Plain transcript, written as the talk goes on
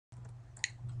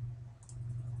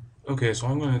Okay, so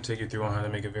I'm going to take you through on how to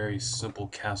make a very simple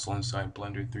castle inside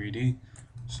Blender 3D.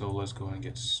 So let's go and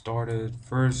get started.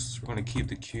 First, we're going to keep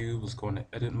the cube. Let's go into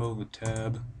edit mode with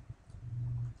tab.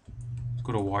 Let's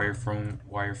go to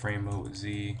wireframe mode with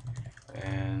Z.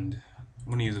 And I'm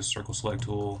going to use the circle select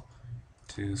tool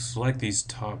to select these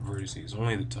top vertices,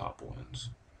 only the top ones.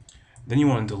 Then you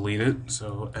want to delete it.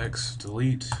 So X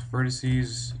delete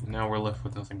vertices. Now we're left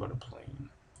with nothing but a plane.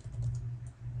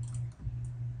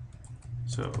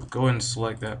 So go ahead and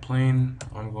select that plane.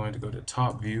 I'm going to go to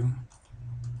top view.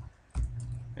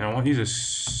 And I want you to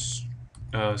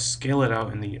scale it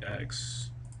out in the X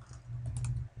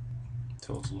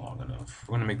until it's long enough.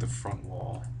 We're going to make the front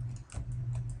wall.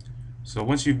 So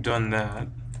once you've done that,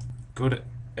 go to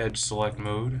edge select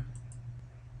mode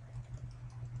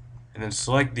and then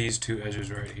select these two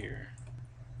edges right here.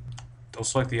 Don't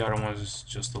select the outer ones,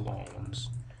 just the long ones.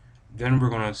 Then we're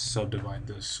going to subdivide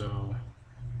this. So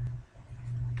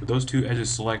with those two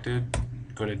edges selected,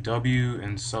 go to W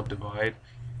and subdivide,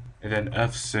 and then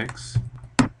F6.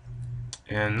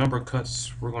 And number of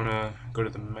cuts, we're going to go to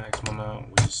the maximum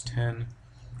amount, which is 10.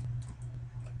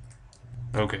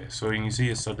 Okay, so you can see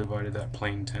it subdivided that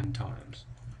plane 10 times.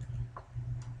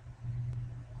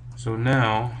 So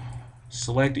now,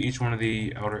 select each one of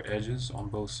the outer edges on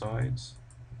both sides.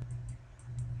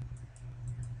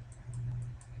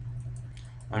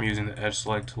 I'm using the edge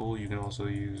select tool. You can also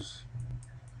use,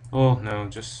 well, no,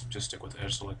 just stick with the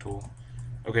edge select tool.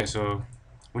 Okay, so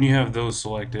when you have those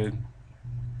selected,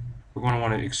 we're going to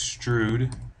want to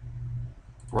extrude,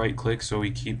 right click so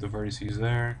we keep the vertices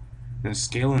there, then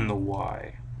scale in the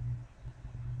Y.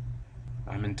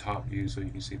 I'm in top view so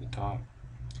you can see the top.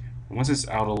 And once it's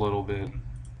out a little bit,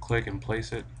 click and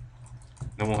place it,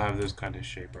 then we'll have this kind of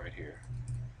shape right here.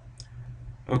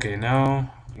 Okay,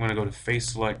 now I'm going to go to face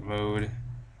select mode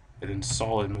and then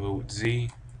solid mode with Z.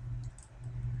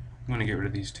 I'm going to get rid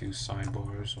of these two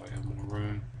sidebars so I have more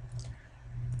room.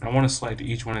 And I want to select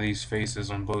each one of these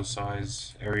faces on both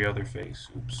sides, every other face.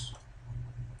 Oops.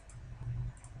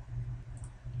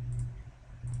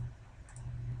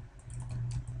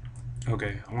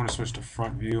 Okay, I want to switch to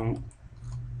front view.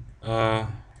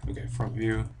 Okay, front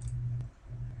view.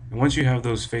 And once you have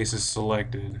those faces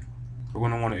selected, we're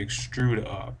going to want to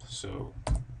extrude up. So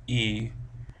E,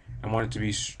 I want it to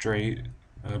be straight.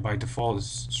 By default,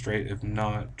 it's straight. If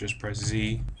not, just press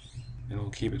Z, and it'll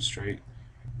keep it straight.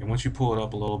 And once you pull it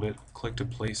up a little bit, click to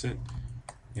place it,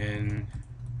 and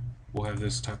we'll have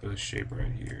this type of shape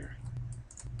right here.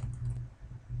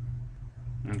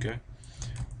 Okay.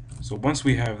 So once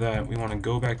we have that, we want to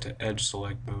go back to edge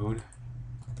select mode.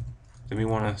 Then we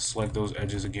want to select those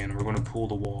edges again. We're going to pull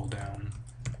the wall down.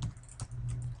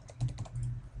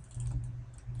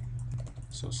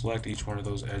 So select each one of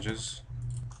those edges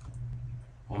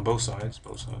on both sides,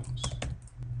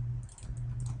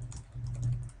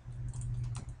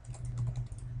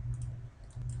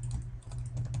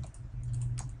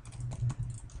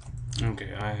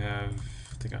 Okay, I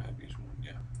think I have these one,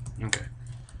 yeah. Okay.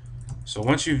 So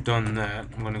once you've done that,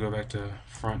 I'm going to go back to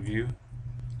front view.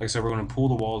 Like I said, we're going to pull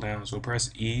the wall down. So press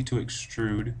E to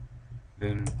extrude,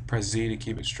 then press Z to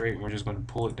keep it straight, and we're just going to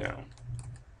pull it down.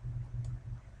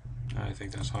 I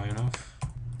think that's high enough.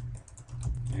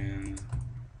 And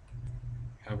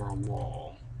have our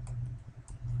wall.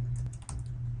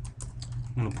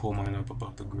 I'm going to pull mine up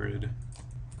above the grid.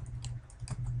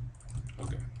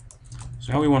 Okay.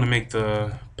 So now we want to make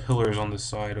the pillars on the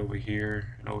side over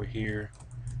here and over here.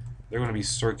 They're going to be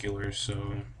circular, so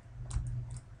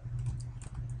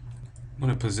I'm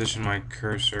going to position my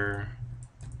cursor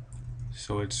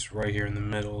so it's right here in the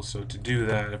middle. So to do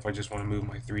that, if I just want to move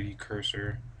my 3D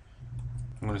cursor,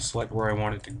 I'm going to select where I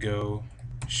want it to go,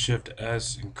 Shift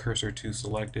S and cursor to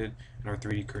selected, and our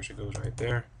 3D cursor goes right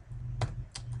there.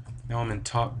 Now I'm in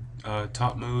top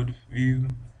view,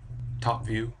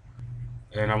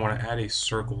 and I want to add a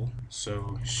circle.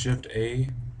 So Shift A,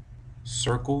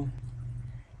 circle,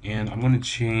 and I'm going to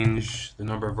change the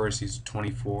number of vertices to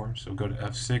 24. So go to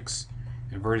F6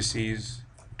 and vertices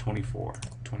 24,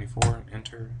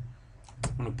 enter.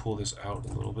 I'm going to pull this out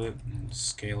a little bit and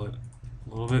scale it a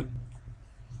little bit.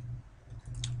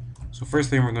 So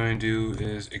first thing we're going to do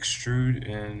is extrude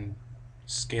and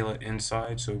scale it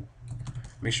inside. So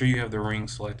make sure you have the ring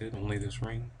selected, only this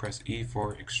ring. Press E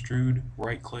for extrude,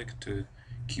 right click to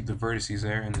keep the vertices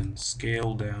there, and then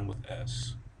scale down with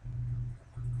S.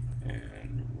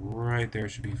 And right there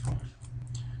should be fine.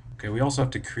 Okay, we also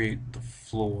have to create the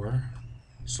floor.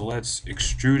 So let's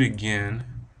extrude again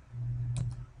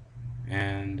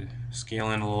and scale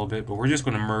in a little bit, but we're just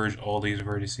going to merge all these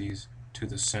vertices to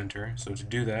the center. So to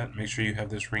do that, make sure you have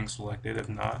this ring selected. If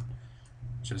not,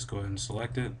 just go ahead and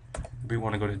select it. We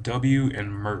want to go to W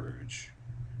and merge.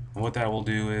 And what that will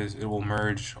do is it will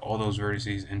merge all those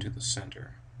vertices into the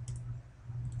center.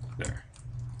 There.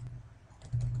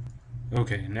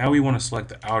 Okay, now we want to select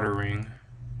the outer ring.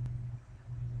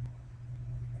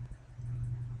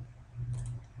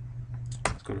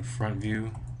 Let's go to front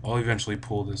view. I'll eventually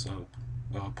pull this up,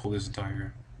 pull this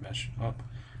entire mesh up.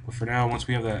 But for now, once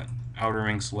we have that outer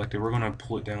ring selected, we're going to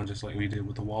pull it down just like we did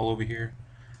with the wall over here.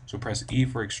 So press E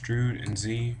for extrude and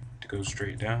Z to go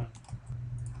straight down.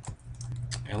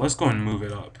 And let's go and move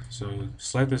it up. So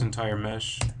select this entire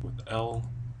mesh with L.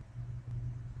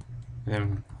 And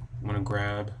then I'm going to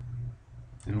grab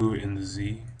and move it in the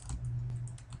Z.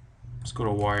 Let's go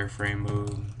to wireframe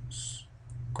mode. Let's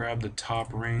grab the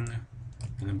top ring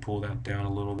and then pull that down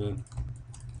a little bit.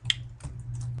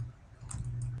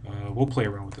 We'll play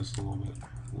around with this a little bit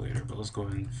later, but let's go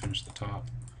ahead and finish the top.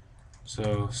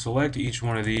 So select each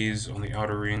one of these on the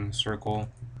outer ring circle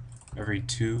every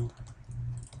 2.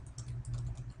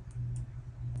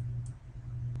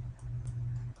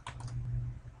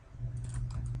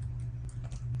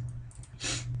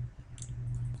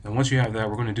 And once you have that,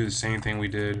 we're going to do the same thing we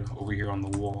did over here on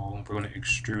the wall. We're going to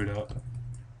extrude up.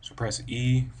 So press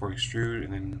E for extrude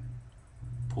and then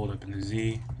pull it up in the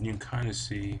Z. And you can kind of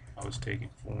see how it's taking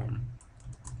form.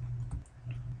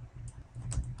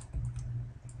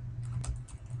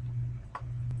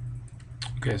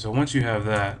 Okay, so once you have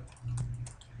that,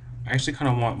 I actually kind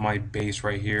of want my base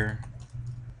right here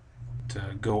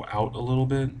to go out a little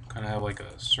bit, kind of have like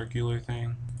a circular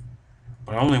thing.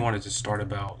 But I only want it to start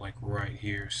about like right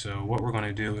here. So what we're going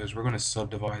to do is we're going to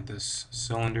subdivide this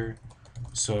cylinder.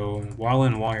 So while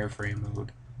in wireframe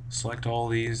mode, select all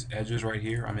these edges right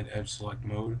here. I'm in edge select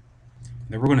mode. And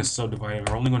then we're going to subdivide it.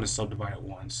 We're only going to subdivide it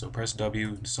once. So press W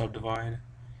and subdivide,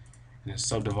 and it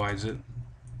subdivides it.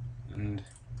 And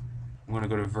I'm going to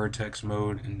go to vertex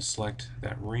mode and select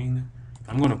that ring.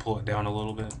 I'm going to pull it down a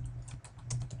little bit.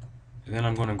 And then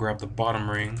I'm going to grab the bottom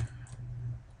ring.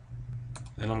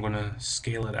 Then I'm going to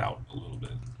scale it out a little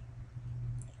bit.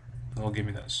 That'll give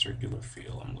me that circular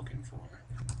feel I'm looking for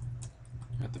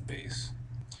at the base.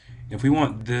 If we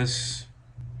want this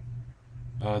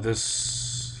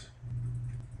this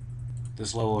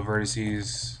level of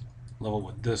vertices level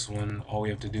with this one, all we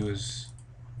have to do is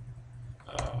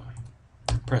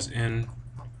press N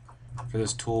for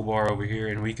this toolbar over here,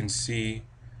 and we can see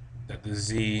that the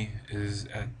Z is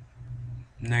at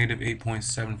negative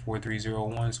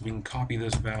 8.74301. So we can copy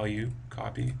this value,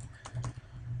 copy.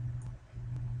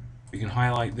 We can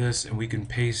highlight this and we can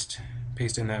paste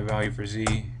in that value for Z,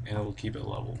 and it will keep it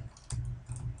level.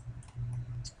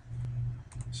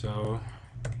 So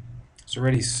it's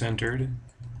already centered,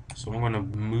 so I'm going to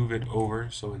move it over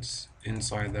so it's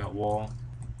inside that wall.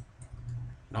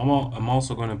 Now I'm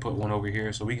also going to put one over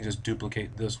here, so we can just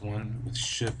duplicate this one with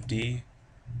Shift D.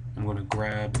 I'm going to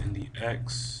grab in the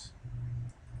X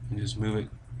and just move it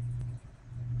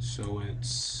so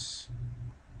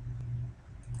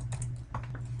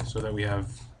that we have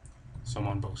some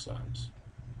on both sides.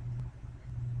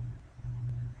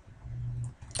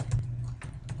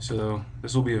 So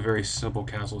this will be a very simple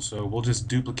castle. So we'll just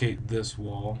duplicate this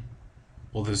wall,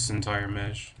 well, this entire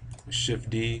mesh with Shift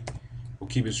D. We'll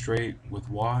keep it straight with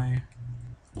Y.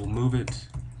 We'll move it.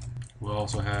 We'll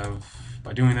also have,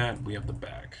 by doing that, we have the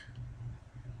back.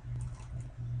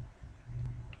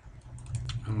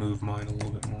 I'll move mine a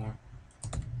little bit more.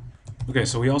 Okay,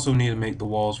 so we also need to make the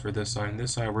walls for this side. And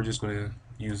this side, we're just going to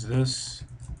use this,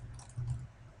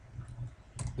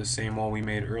 the same wall we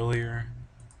made earlier.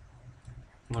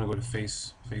 I'm going to go to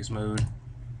face mode,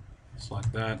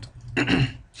 select that.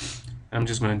 And I'm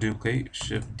just going to duplicate,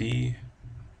 Shift D.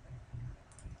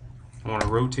 I want to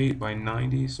rotate by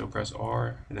 90, so press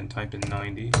R and then type in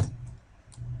 90.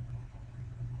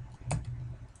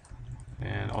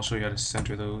 And I'll show you how to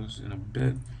center those in a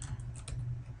bit.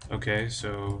 Okay,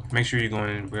 so make sure you go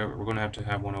in. We're going to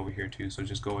have one over here too, so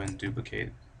just go and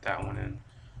duplicate that one and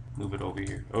move it over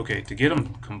here. Okay, to get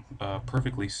them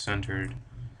perfectly centered,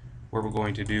 what we're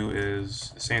going to do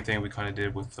is the same thing we kind of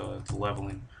did with the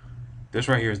leveling. This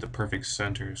right here is the perfect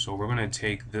center, so we're going to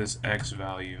take this X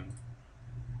value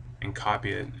and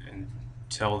copy it and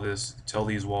tell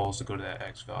these walls to go to that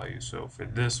X value. So for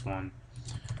this one,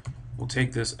 we'll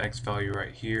take this X value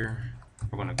right here,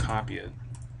 we're going to copy it,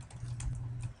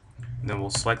 and then we'll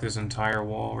select this entire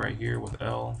wall right here with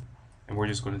L, and we're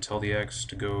just going to tell the X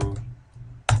to go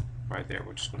right there.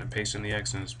 We're just going to paste in the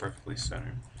X and it's perfectly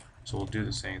centered. So we'll do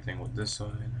the same thing with this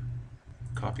side.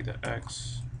 Copy the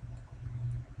X,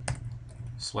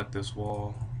 select this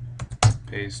wall,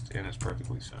 paste, and it's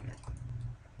perfectly centered.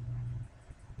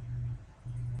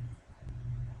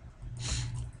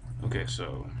 Okay,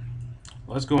 so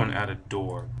let's go and add a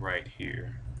door right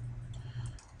here.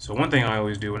 So one thing I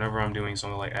always do whenever I'm doing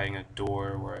something like adding a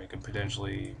door where I can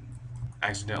potentially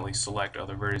accidentally select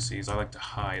other vertices, I like to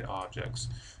hide objects.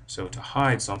 So to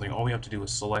hide something, all we have to do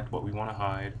is select what we want to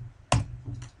hide.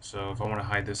 So if I want to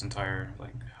hide this entire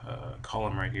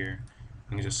column right here, I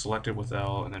can just select it with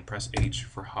L and then press H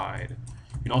for hide.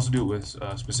 You can also do it with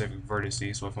specific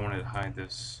vertices. So if I wanted to hide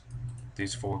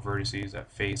these 4 vertices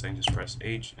at face, I can just press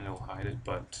H and it'll hide it.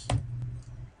 But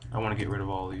I want to get rid of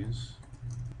all these.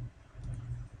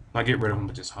 Not get rid of them,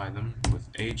 but just hide them with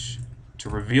H. To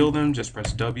reveal them, just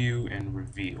press W and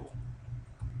reveal.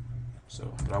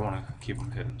 So, but I want to keep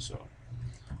them hidden, so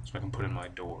I can put in my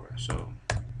door. So,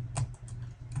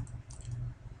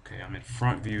 okay, I'm in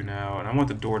front view now, and I want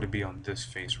the door to be on this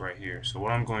face right here. So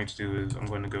what I'm going to do is I'm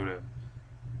going to go to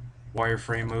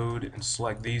wireframe mode and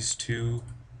select these 2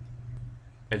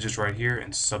 edges right here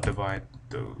and subdivide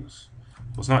those.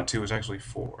 Well, it's not 2, it's actually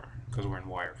 4 because we're in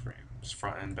wireframe. It's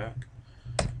front and back.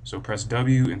 So press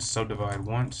W and subdivide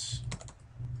once.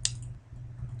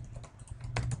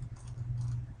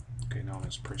 Okay, now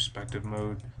it's perspective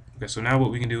mode. Okay, so now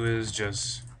what we can do is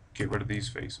just get rid of these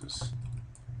faces.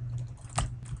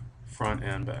 Front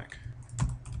and back.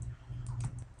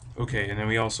 Okay, and then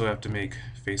we also have to make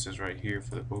faces right here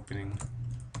for the opening.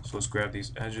 So let's grab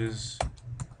these edges.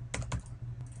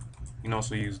 You can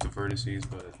also use the vertices,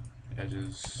 but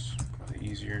edges probably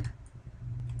easier.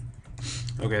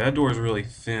 Okay, that door is really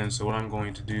thin, so what I'm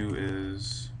going to do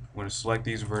is I'm going to select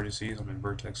these vertices. I'm in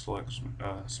vertex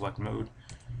select mode.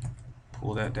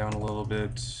 Pull that down a little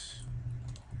bit.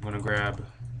 I'm going to grab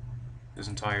this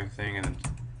entire thing and then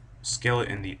scale it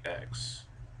in the X.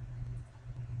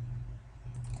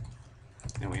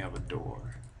 Then we have a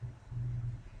door.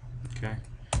 Okay.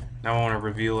 Now I want to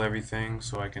reveal everything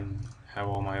so I can have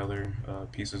all my other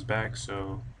pieces back.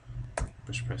 So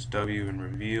just press W and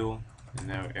reveal, and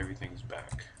now everything's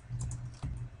back.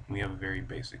 We have a very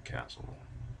basic castle.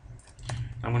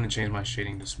 I'm going to change my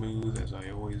shading to smooth as I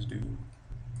always do.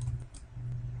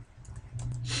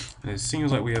 And it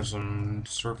seems like we have some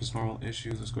surface normal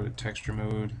issues. Let's go to texture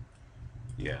mode.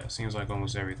 Yeah, it seems like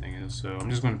almost everything is. So I'm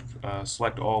just going to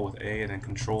select all with A and then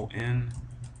Control N.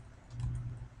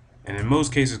 And in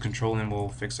most cases, Control N will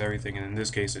fix everything, and in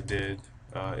this case it did.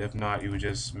 If not, you would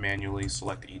just manually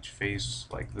select each face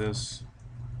like this.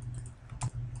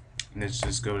 And then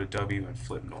just go to W and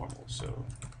flip normal. So,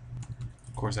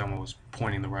 of course, that one was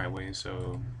pointing the right way.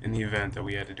 So, in the event that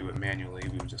we had to do it manually,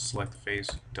 we would just select the face,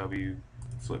 W,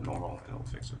 flip normal, and it'll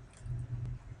fix it.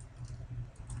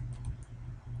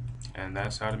 And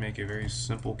that's how to make a very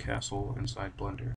simple castle inside Blender.